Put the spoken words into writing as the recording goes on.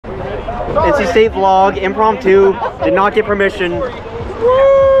NC State vlog, impromptu, did not get permission.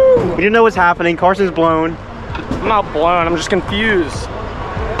 We didn't know what's happening. Carson's blown. I'm not blown, I'm just confused.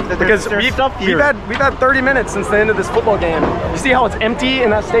 Because we've had 30 minutes since the end of this football game. You see how it's empty in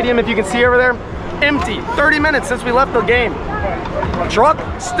that stadium, if you can see over there? Empty. 30 minutes since we left the game. Truck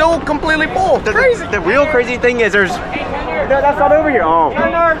still completely full. Crazy. The real crazy thing is that's not over here. Oh.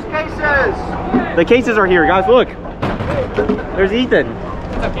 There's cases. The cases are here, guys. Look. There's Ethan.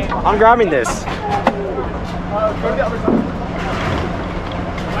 I'm grabbing this.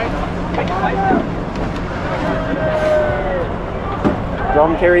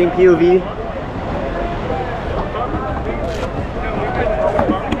 Drum carrying POV.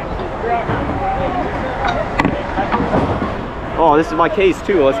 Oh, this is my case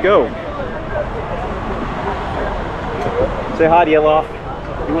too. Let's go. Say hi to Yellow.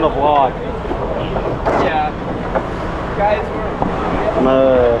 You want a vlog? Yeah. Guys, I'm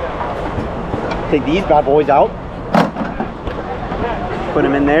gonna take these bad boys out. Put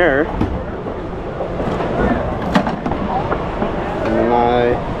them in there. And then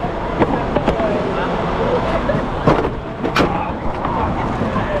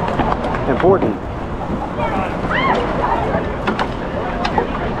important.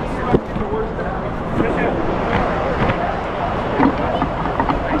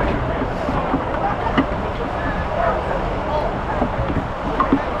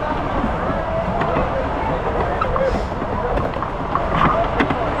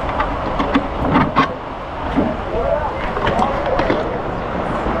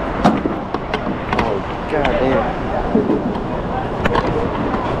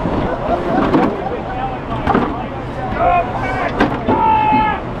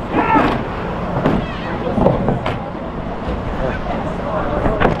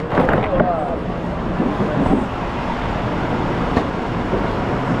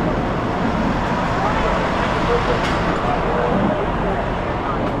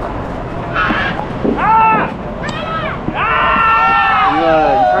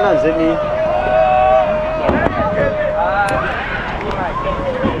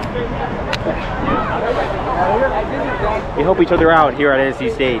 We help each other out here at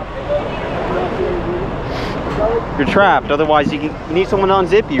NC State. You're trapped, otherwise you need someone to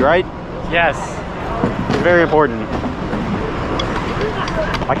unzip you, right? Yes. It's very important.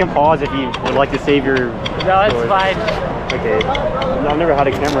 I can pause if you would like to save your... No, it's fine. Okay. I've never had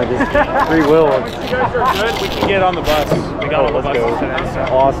a camera this free will. If you guys are good, we can get on the bus. We got on the bus today, so.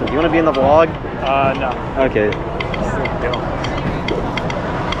 Awesome. Do you want to be in the vlog? No. Okay.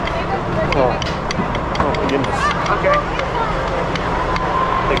 Oh my goodness. okay.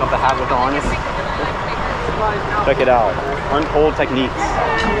 Take off the hat with the harness. Check it out. Untold techniques.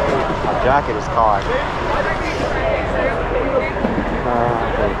 My jacket is caught.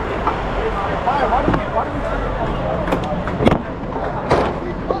 Okay.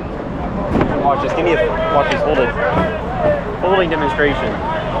 Watch this. Give me a watch this. Hold it. Folding demonstration.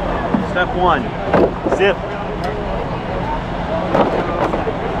 Step 1. Zip.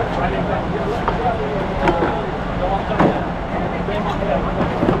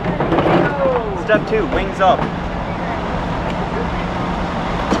 Step 2, wings up.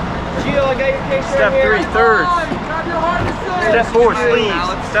 Step 3, thirds. Step 4, sleeves.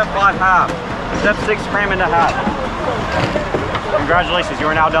 Step 5, half. Step 6, cram into half. Congratulations, you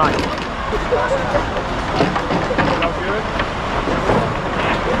are now done.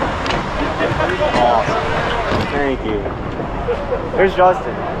 Awesome. Thank you. Here's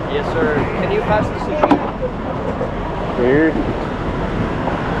Justin. Yes, sir. Can you pass this to me? Here.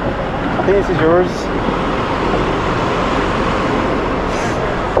 I think this is yours.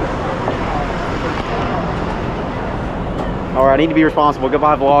 Alright, I need to be responsible.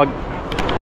 Goodbye, vlog.